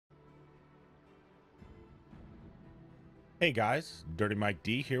Hey guys, Dirty Mike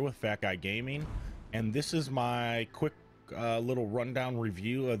D here with Fat Guy Gaming, and this is my quick little rundown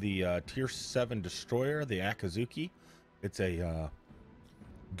review of the Tier 7 destroyer, the Akizuki. It's a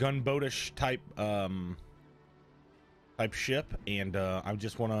gunboatish type ship, and I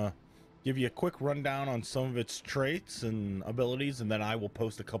just want to give you a quick rundown on some of its traits and abilities, and then I will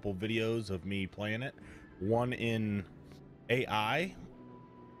post a couple videos of me playing it. One in AI,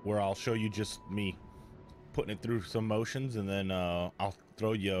 where I'll show you just me putting it through some motions, and then I'll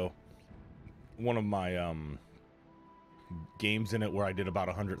throw you one of my games in it where I did about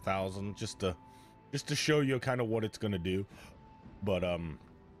 100,000 just to show you kind of what it's going to do. But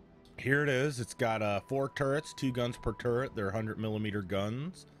here it is. It's got 4 turrets, 2 guns per turret. They're 100mm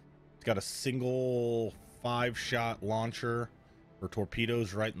guns. It's got a single 5-shot launcher for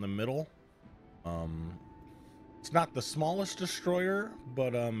torpedoes right in the middle. It's not the smallest destroyer,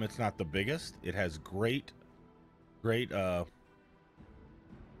 but it's not the biggest. It has great little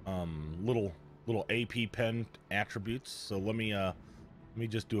AP pen attributes. So let me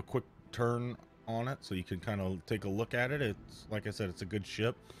just do a quick turn on it so you can kind of take a look at it. It's, like I said, it's a good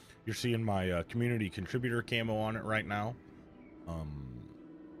ship. You're seeing my community contributor camo on it right now.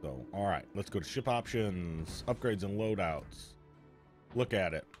 So all right, let's go to ship options, upgrades and loadouts. Look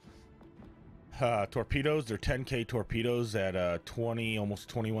at it. Torpedoes, they're 10k torpedoes at 20, almost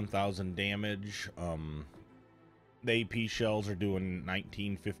 21,000 damage. The AP shells are doing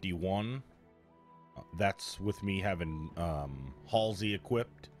 1951. That's with me having Halsey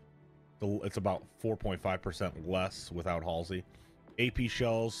equipped. So it's about 4.5% less without Halsey. AP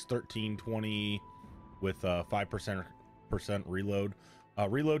shells 1320 with 5% reload.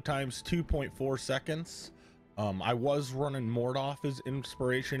 Reload time's 2.4 seconds. I was running Mordoff as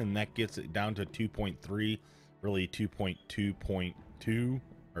inspiration, and that gets it down to 2.3, really 2.2.2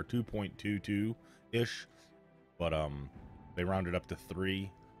 or 2.22 ish. But they rounded up to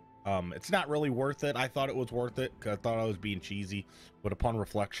 3. It's not really worth it. I thought it was worth it because I thought I was being cheesy, but upon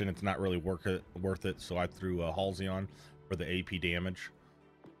reflection, it's not really worth it. So I threw Halsey on for the AP damage.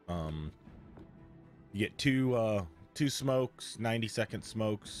 You get two smokes, 90-second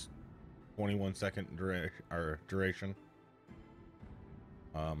smokes, 21-second duration.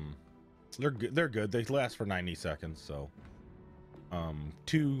 They're good. They last for 90 seconds. So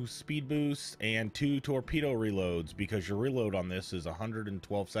 2 speed boosts and 2 torpedo reloads, because your reload on this is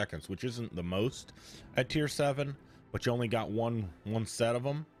 112 seconds, which isn't the most at tier 7, but you only got one set of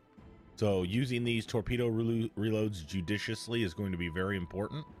them. So using these torpedo reloads judiciously is going to be very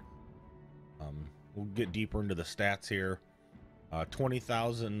important. We'll get deeper into the stats here.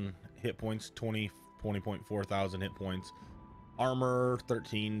 20,000 hit points, 20.4 thousand hit points. Armor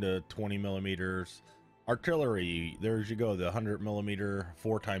 13 to 20 millimeters. Artillery, there you go, the 100mm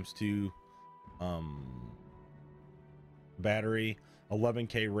 4x2 battery,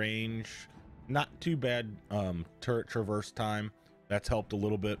 11k range. Not too bad. Turret traverse time, that's helped a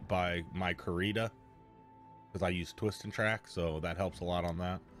little bit by my Kurita because I use twist and track, so that helps a lot on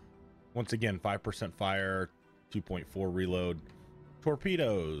that. Once again, 5% fire, 2.4 reload.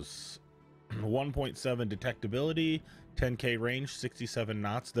 Torpedoes, 1.7 detectability, 10k range, 67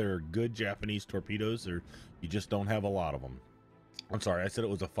 knots. They're good Japanese torpedoes. You just don't have a lot of them. I'm sorry, I said it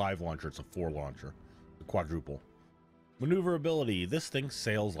was a 5 launcher. It's a 4 launcher, a quadruple. Maneuverability, this thing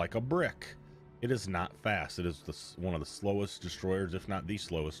sails like a brick. It is not fast. It is one of the slowest destroyers, if not the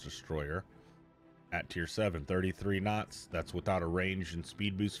slowest destroyer at tier 7. 33 knots. That's without a range and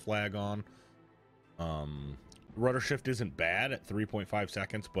speed boost flag on. Rudder shift isn't bad at 3.5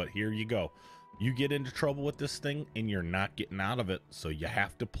 seconds, but here you go. You get into trouble with this thing and you're not getting out of it, so you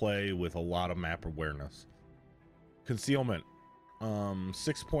have to play with a lot of map awareness. Concealment,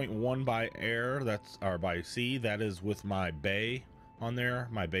 6.1 by air, or by sea. That is with my bay on there.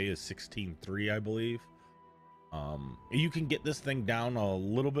 My bay is 16.3, I believe. You can get this thing down a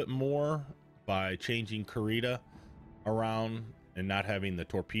little bit more by changing Kurita around and not having the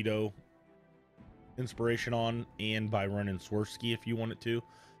torpedo inspiration on, and by running Swirsky if you want it to.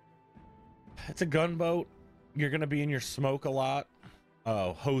 It's a gunboat. You're going to be in your smoke a lot,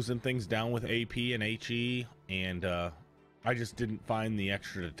 hosing things down with AP and HE, and I just didn't find the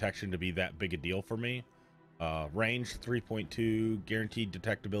extra detection to be that big a deal for me. Range 3.2, guaranteed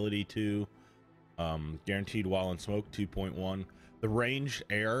detectability 2, guaranteed while in smoke 2.1. The range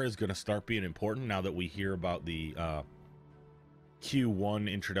air is going to start being important now that we hear about the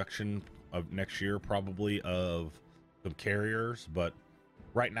Q1 introduction of next year, probably, of some carriers, but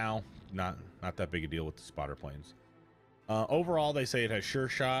right now not that big a deal with the spotter planes. Overall, they say it has sure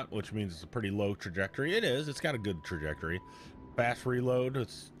shot, which means it's a pretty low trajectory. It is. It's got a good trajectory. Fast reload,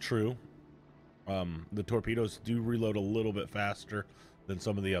 it's true. The torpedoes do reload a little bit faster than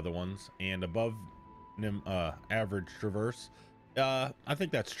some of the other ones, and above average traverse. I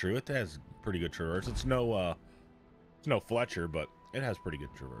think that's true. It has pretty good traverse. It's no Fletcher, but it has pretty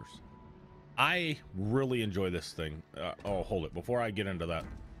good traverse. I really enjoy this thing. Oh, hold it. Before I get into that,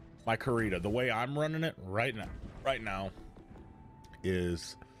 my Carita, the way I'm running it right now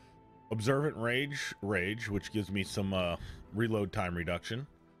is Observant Rage, which gives me some reload time reduction.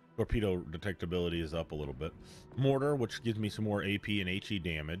 Torpedo detectability is up a little bit. Mortar, which gives me some more AP and HE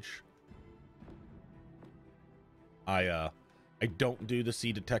damage. I don't do the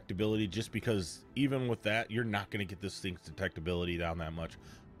C detectability just because even with that, you're not going to get this thing's detectability down that much.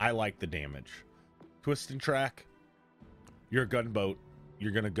 I like the damage. Twist and track. You're a gunboat.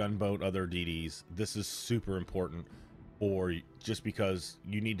 You're going to gunboat other DDs. This is super important, or just because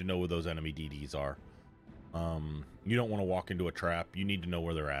you need to know where those enemy DDs are. You don't want to walk into a trap. You need to know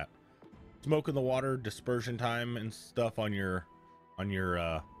where they're at. Smoke in the water, dispersion time and stuff on your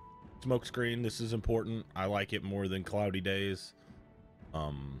smoke screen. This is important. I like it more than cloudy days.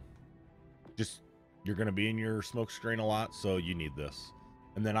 Just you're going to be in your smoke screen a lot, so you need this.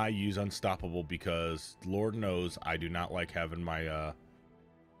 And then I use Unstoppable because Lord knows I do not like having my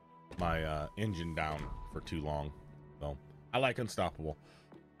my engine down for too long. So I like Unstoppable.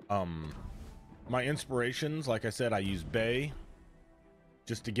 My inspirations, like I said, I use Bay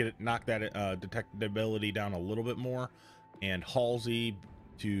just to get it, knock that detectability down a little bit more, and Halsey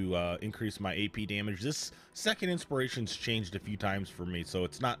to increase my AP damage. This second inspiration's changed a few times for me, so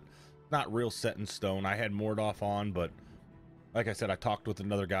it's not real set in stone. I had Mordoff on, but like I said, I talked with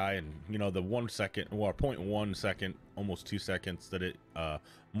another guy, and you know, the 1 second, well, 0.1 second, almost 2 seconds that it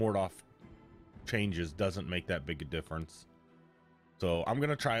Mordoff changes doesn't make that big a difference. So I'm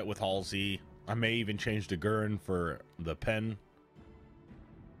gonna try it with Halsey. I may even change to Gurren for the pen.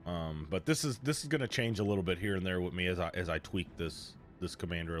 But this is gonna change a little bit here and there with me as I tweak this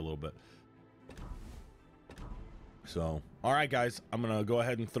commander a little bit. So all right, guys, I'm gonna go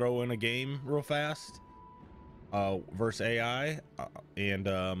ahead and throw in a game real fast versus AI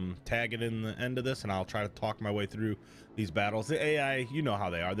and tag it in the end of this, and I'll try to talk my way through these battles. The AI, you know how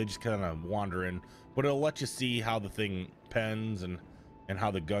they are, they just kind of wander in, but it'll let you see how the thing pens and how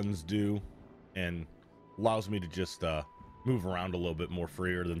the guns do, and allows me to just move around a little bit more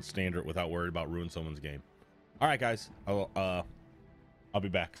freer than standard without worried about ruining someone's game. All right, guys, I'll be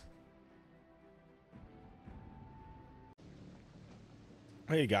back.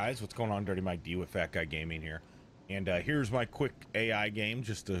 Hey guys, what's going on? Dirty Mike D with Fat Guy Gaming here, and here's my quick AI game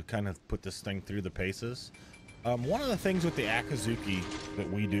just to kind of put this thing through the paces. One of the things with the Akizuki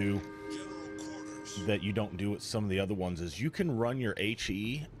that we do that you don't do with some of the other ones is you can run your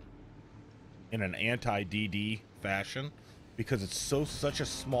HE in an anti-DD fashion because it's such a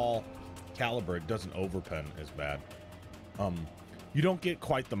small caliber, it doesn't overpen as bad. You don't get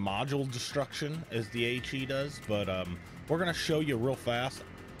quite the module destruction as the HE does, but we're gonna show you real fast.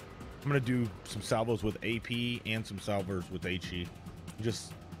 I'm gonna do some salvos with AP and some salvos with HE,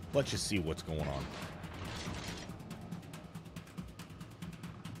 just let you see what's going on.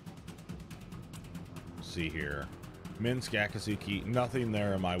 See here, Minsk, Akizuki, nothing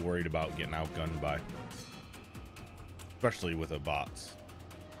there am I worried about getting outgunned by, especially with the bots.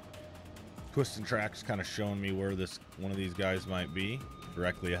 Twist and Track's kind of showing me where one of these guys might be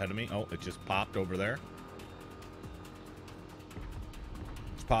directly ahead of me. Oh, it just popped over there.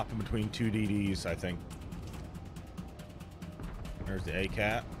 It's popping between two DDs, I think. There's the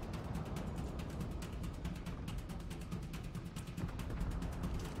ACAT.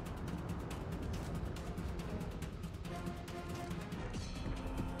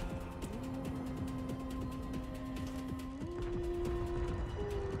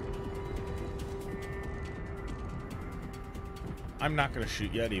 I'm not gonna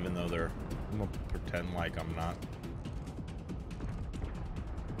shoot yet, even though I'm gonna pretend like I'm not.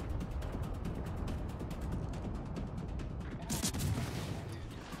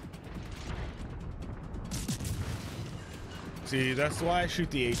 See, that's why I shoot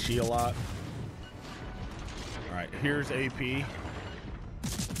the HE a lot. All right, here's AP.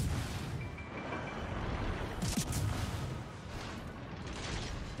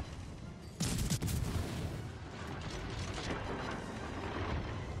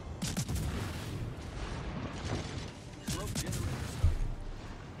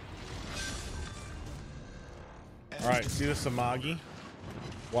 All right, see the Samagi?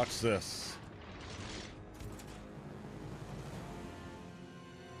 Watch this.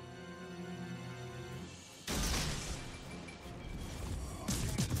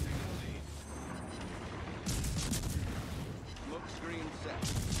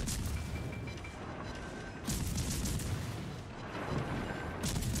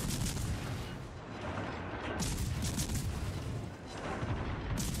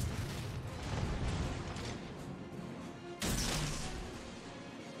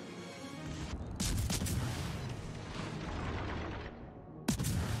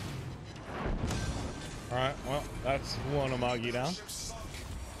 All right, well, that's one Amagi down.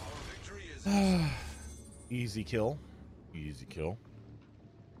 Easy kill. Easy kill.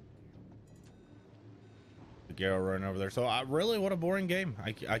 The Garo running over there. So, really, what a boring game.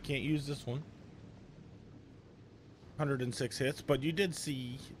 I can't use this one. 106 hits, but you did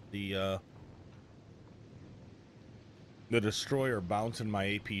see the destroyer bouncing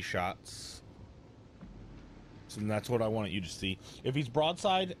my AP shots. So that's what I wanted you to see. If he's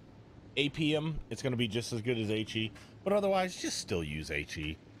broadside, APM, it's going to be just as good as HE. But otherwise, just still use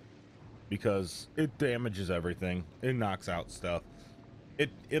HE. Because it damages everything. It knocks out stuff.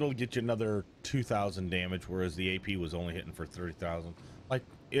 It'll get you another 2,000 damage, whereas the AP was only hitting for 3,000. Like,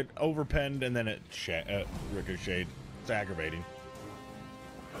 it overpenned and then it ricocheted. It's aggravating.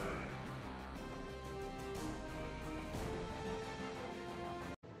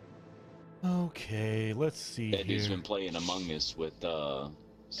 Okay, let's see Ed here. has been playing Among Us with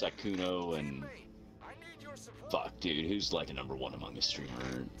Sakuno and fuck, dude, who's like a #1 Among Us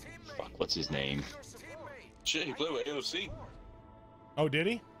streamer? Fuck, what's his name? Shit, he played with AOC. Oh, did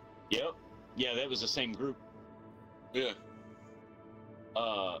he? Yep. Yeah, that was the same group. Yeah.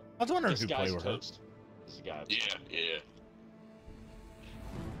 I was wondering this who guy's played with her. toast. This guy. Yeah.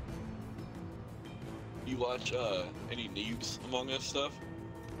 You watch any Neebs Among Us stuff?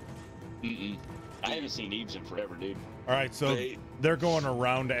 Mm-mm. I haven't seen Eves in forever, dude. All right, so they're going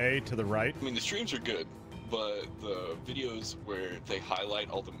around A to the right. I mean, the streams are good, but the videos where they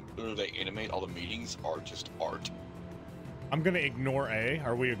highlight all the, or they animate all the meetings are just art. I'm gonna ignore A.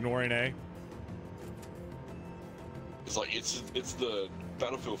 Are we ignoring A? It's like it's the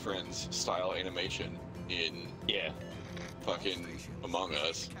Battlefield Friends style animation in fucking Among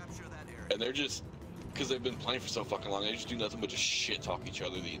Us, and they're just because they've been playing for so fucking long, they just do nothing but just shit talk each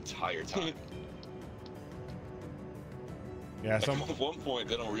other the entire time. Yeah, Like, at one point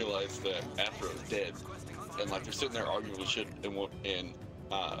they don't realize that Afro's dead, and like they're sitting there arguing with shit, and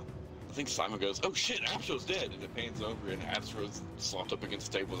I think Simon goes, "Oh shit, Afro's dead," and it pans over and Afro's slumped up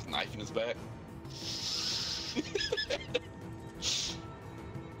against the table with a knife in his back.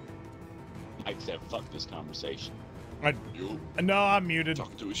 I said, fuck this conversation. No, I'm muted.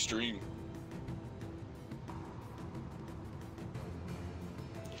 Talking to his stream.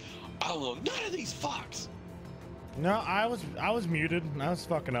 I don't know none of these fucks. No, I was muted. I was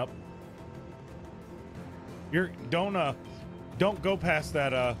fucking up. Don't go past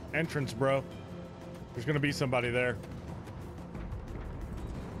that entrance, bro. There's gonna be somebody there.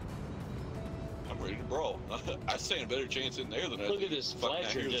 I'm ready to brawl. I stand a better chance in there than I Look at this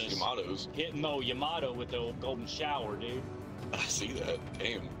Fletcher just Yamato's. hitting Yamato with the golden shower, dude. I see that.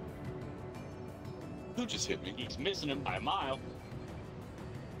 Damn. Who just hit me? He's missing him by a mile.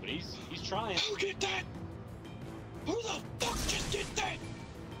 But he's trying. Who did that? Who the fuck just did that?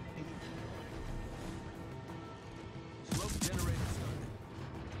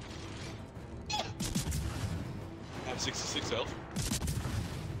 I have 66 health.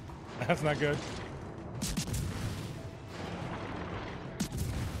 That's not good.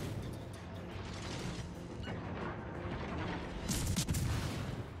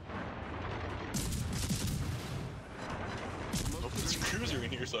 Hope there's a cruiser in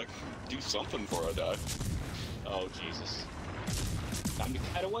here so I can do something before I die. Oh, Jesus. Time to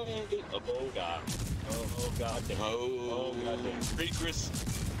cut away. Oh, God. Oh, God. Damn. Oh, God. Damn. Great, Chris.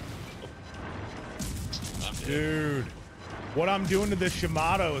 I'm dead. Dude, what I'm doing to this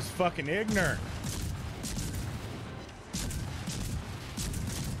Yamato is fucking ignorant.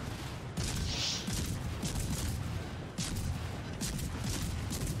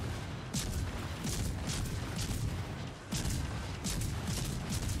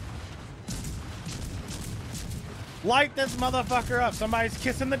 Light this motherfucker up. Somebody's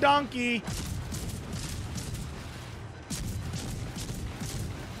kissing the donkey.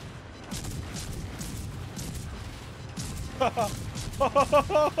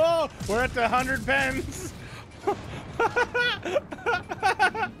 We're at the 100 pens.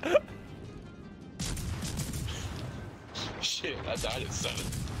 Shit, I died at 7.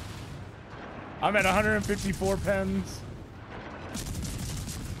 I'm at 154 pens.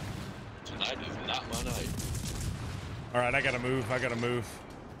 Tonight is not my night. All right, I gotta move.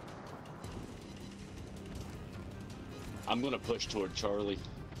 I'm gonna push toward Charlie.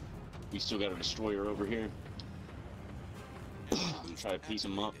 We still got a destroyer over here. I'm gonna try to piece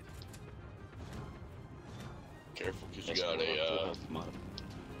him up. Careful, because you got an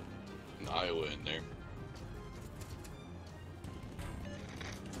Iowa in there.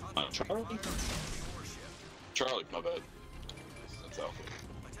 Charlie? Charlie, my bad. That's Alpha.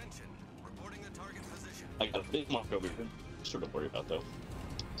 I got a big mark over here. Sort of worry about though.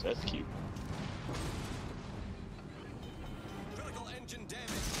 So that's cute.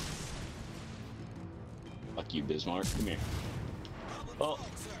 Fuck you, Bismarck. Come here. Oh, what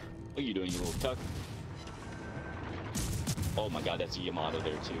are you doing, you little cuck? Oh my god, that's a Yamato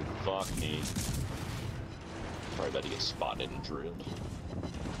there too. Fuck me. Probably about to get spotted and drilled.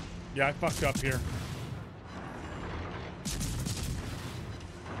 Yeah, I fucked up here.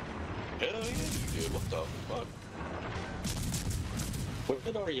 Hell yeah, you did. What the fuck? Where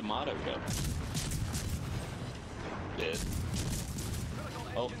did our Yamato go? Dead.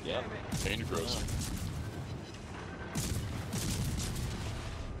 Oh, yeah. And gross.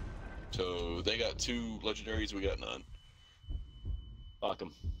 So they got 2 legendaries, we got none. Fuck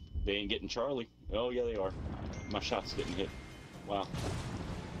them. They ain't getting Charlie. Oh, yeah, they are. My shot's getting hit. Wow.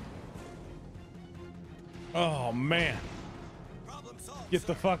 Oh, man. Get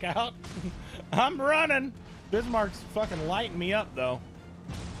the fuck out. I'm running. Bismarck's fucking lighting me up, though.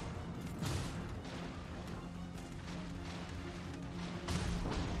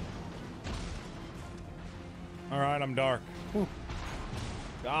 All right, I'm dark. Whew.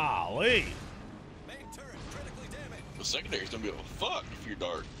 Golly. The secondaries don't give a fuck if you're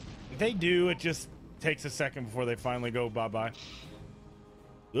dark. They do. It just takes a second before they finally go bye-bye.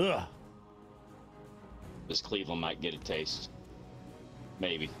 Ugh. This Cleveland might get a taste.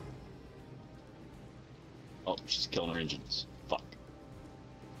 Maybe. Oh, she's killing her engines. Fuck.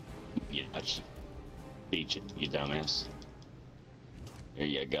 Yeah, beat it, you dumbass. There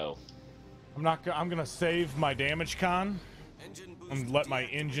you go. I'm gonna save my damage con and let my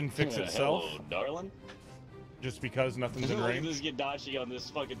engine fix itself. Hello, darling. Just because nothing's in Look at range. this Yadachi on this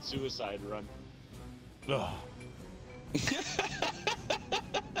fucking suicide run. Ugh.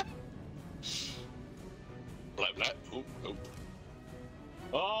 Blah, blah. Oh, oh.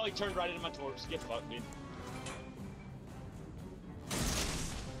 Oh, he turned right into my torps. Get fucked, dude.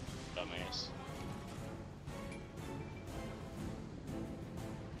 Dumbass.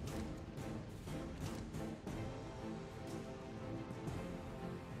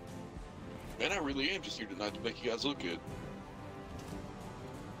 Man, I really am just here tonight to make you guys look good.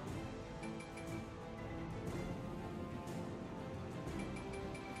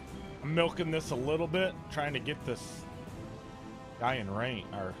 I'm milking this a little bit, trying to get this guy in range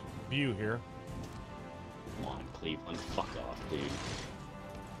or view here. Come on, Cleveland. Fuck off, dude.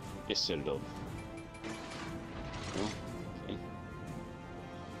 Just sit it over. Oh, okay.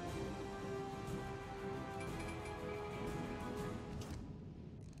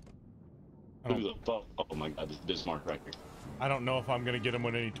 Who the fuck? Oh my god, this Bismarck right here. I don't know if I'm gonna get him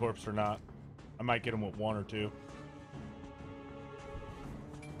with any torps or not. I might get him with 1 or 2.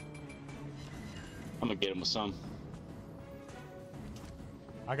 I'm gonna get him with some.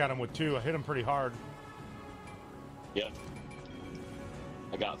 I got him with 2. I hit him pretty hard. Yep.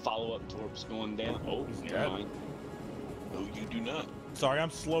 I got follow-up torps going down. Oh, He's never dead. mind. No, you do not. Sorry,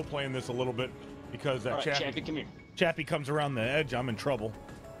 I'm slow playing this a little bit because that All right, Chappie, come here. Chappie comes around the edge. I'm in trouble.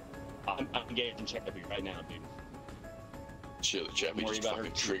 I'm engaging Chappie right now, dude. Shit, the Chappie Worry just about her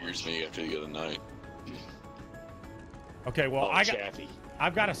fucking too triggers me after the other night. Okay, well, Oh, Chappie.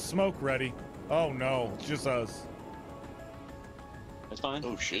 I've got a smoke ready. Oh no, it's just us. That's fine.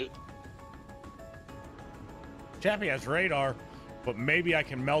 Oh shit. Chappie has radar, but maybe I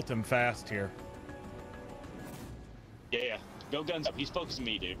can melt him fast here. Yeah, go guns up. He's focusing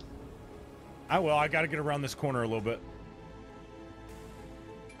me, dude. I will. I got to get around this corner a little bit.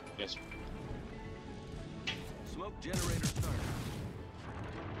 Yes. Smoke generator started.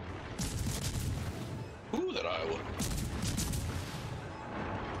 Ooh, that Iowa.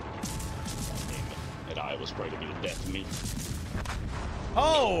 That Iowa's probably gonna be the death of me.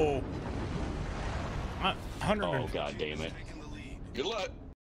 Oh! 100. Oh god damn it. Good luck.